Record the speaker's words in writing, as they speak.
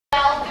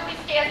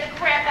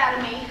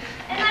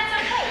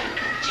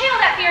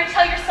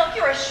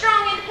a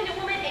strong, independent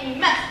woman, and you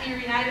must be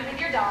reunited with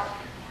your dog.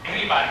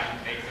 Anybody who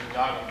takes their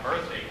dog a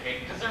birthday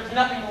cake deserves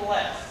nothing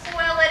less.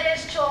 Well, it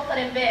is chocolate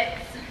and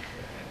bits.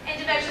 And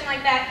devotion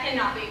like that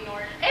cannot be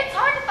ignored. It's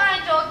hard to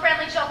find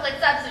dog-friendly chocolate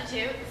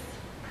substitutes.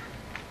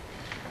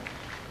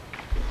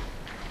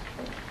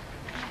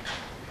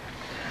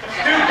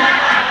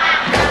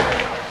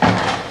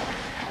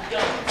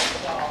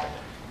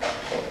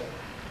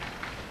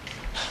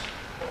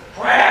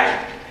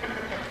 Brad!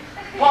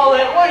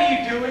 Paulette, what are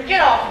you doing? Get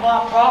off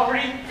my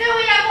property.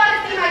 Dewey, I want to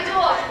see my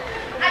dog.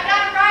 I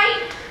got it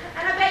right,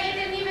 and I bet you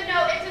didn't even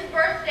know it's his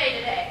birthday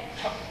today.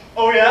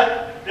 Oh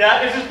yeah?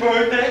 Yeah, it's his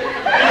birthday. It's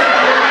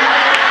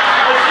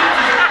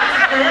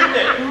his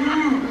birthday.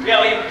 Ooh.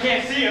 Yeah, well, you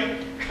can't see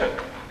him.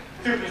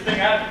 Stupidest thing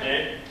I ever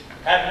did.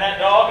 Having that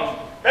dog, and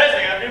best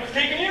thing I did was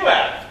taking you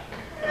out.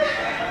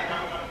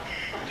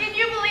 Can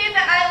you believe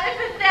that I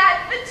lived with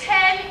that for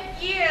 10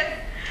 years?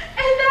 And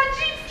that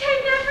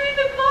cheapskate never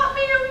even bought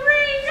me a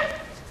ring.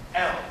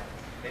 Elle,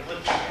 they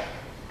lived together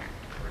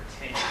for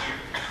 10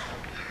 years.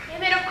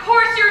 And then of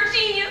course you're a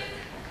genius.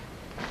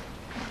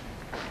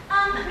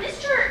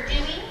 Mr.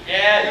 Dewey?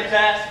 Yeah, who's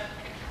asking?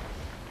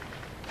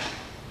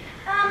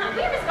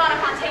 We have gone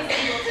upon Tate's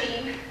legal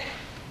team.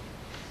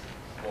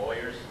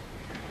 Lawyers.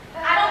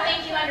 I don't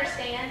think you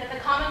understand that the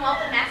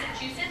Commonwealth of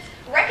Massachusetts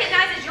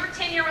recognizes your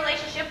 10-year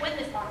relationship with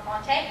Miss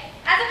Bonafonte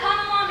as a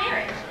common law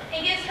marriage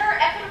and gives her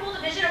equitable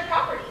division of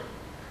property.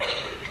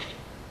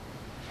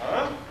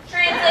 Huh?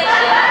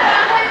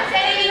 Translation,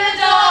 taking the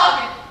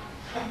dog.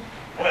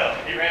 Well,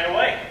 he ran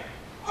away.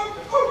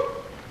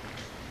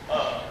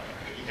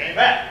 He came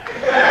back.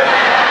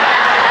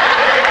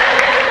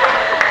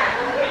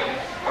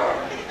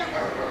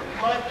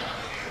 What?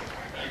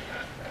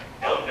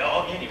 No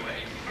dog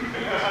anyway.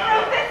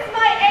 Oh, this is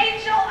my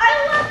angel.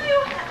 I love you.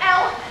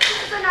 Elle,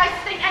 this is the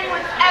nicest thing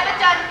anyone's ever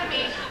done for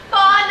me.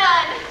 Bar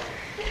none.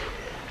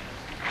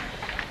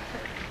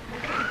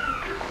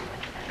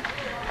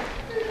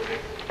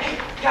 Hey,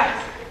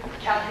 guys!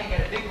 Callahan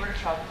got a big murder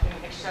trial between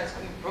an exercise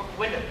clean broke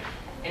window,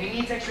 and he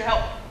needs extra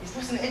help. He's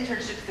posting the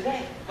internships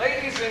today.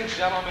 Ladies and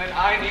gentlemen,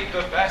 I need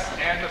the best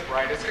and the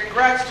brightest.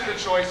 Congrats to the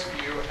choice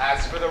few.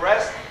 As for the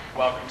rest,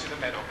 welcome to the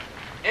middle.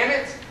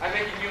 Emmett, I'm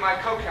making you my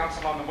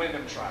co-counsel on the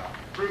Wyndham trial.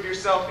 Prove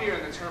yourself here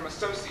and the term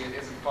associate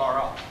isn't far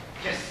off.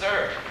 Yes,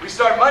 sir. We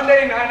start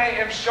Monday, 9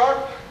 a.m.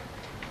 sharp.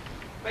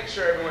 Make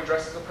sure everyone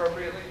dresses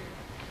appropriately.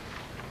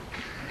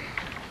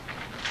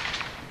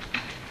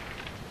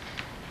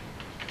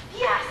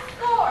 Yes,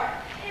 score.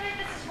 Emmett,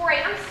 this is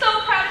great. I'm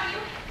so proud of you.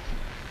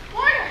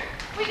 Warner,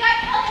 we got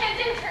Callahan's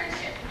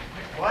internship.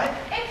 What?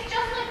 It's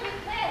just like we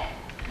planned.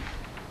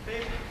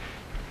 Babe,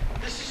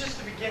 this is just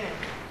the beginning.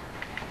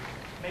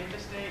 Make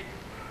this day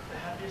the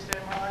happiest day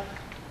of my life.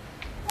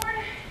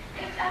 Warner,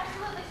 it's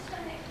absolutely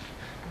stunning.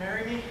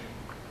 Marry me?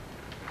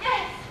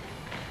 Yes.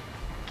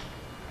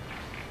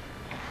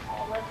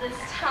 All of this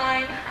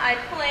time, I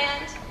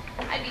planned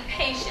I'd be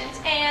patient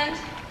and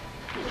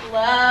you'd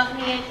love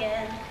me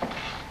again.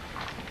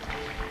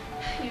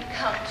 You'd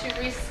come to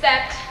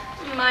respect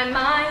my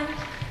mind,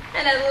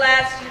 and at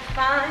last you'd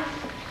find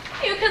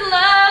you could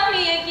love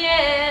me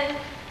again.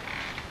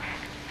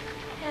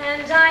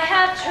 And I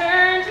have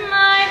turned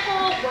my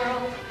whole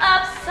world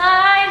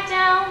upside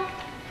down,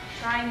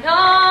 trying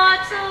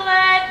not to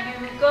let you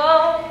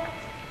go.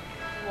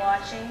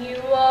 Watching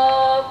you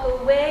walk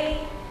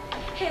away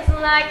is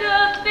like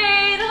a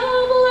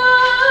fatal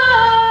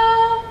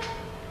blow.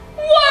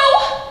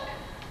 Whoa!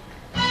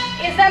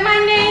 Is that my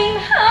name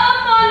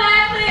up on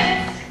that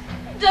list?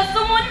 Does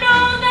someone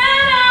know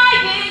that I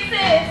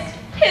exist?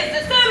 Is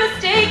this a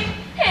mistake?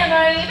 Am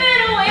I even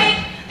awake?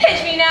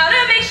 Pinch me now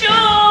to make sure.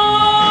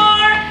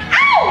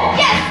 Ow!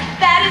 Yes!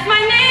 That is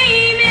my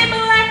name in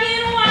black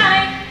and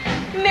white.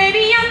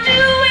 Maybe I'm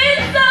doing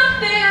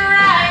something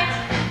right.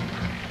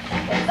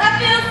 'Cause I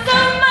feel so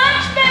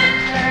much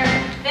better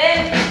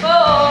than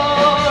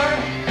before.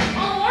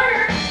 Oh,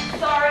 Warner,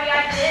 sorry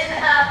I didn't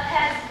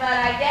test, but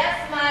I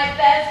guess my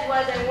best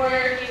wasn't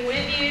working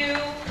with you.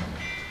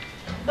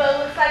 But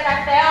looks like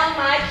I found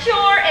my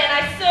cure, and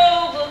I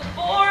so look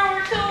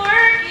forward to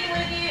working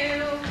with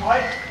you.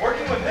 What?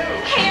 Working with who?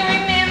 Hey,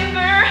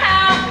 remember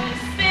how we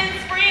spent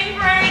spring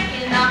break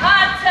in the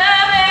hot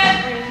tub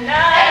every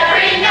night?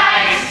 Every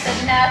night. But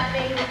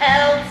nothing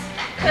else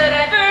could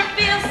ever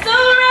feel so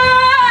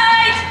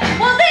right.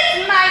 Well,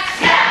 this might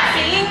snap.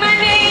 Seeing my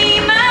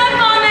name up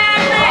on that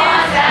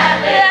list.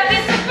 That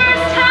is the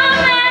first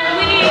time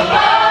that we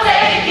Oh,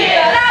 thank you.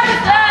 But I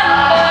was done,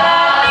 but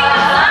I think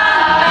of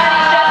somebody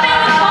just in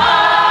the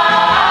car.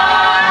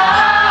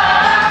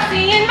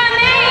 Seeing my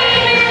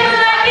name in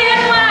black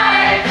and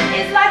white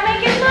is like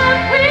making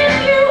love with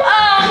you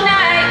all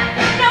night.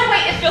 No,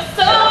 wait, it feels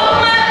so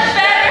much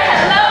better.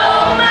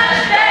 Hello,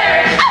 much better.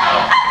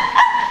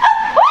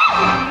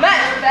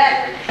 Much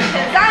better.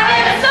 'Cause I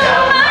am so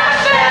much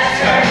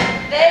better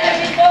than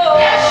before.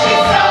 Yes,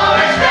 she's so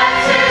much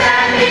better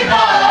than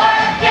before.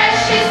 Yes,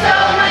 she's so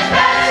much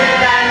better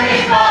than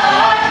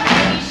before.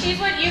 Maybe she's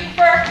what you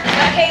prefer.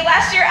 But hey,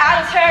 last year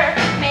I was her.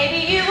 Maybe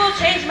you will will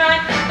change your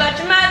mind, but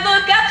you might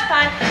look up to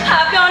find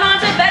I've gone on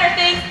to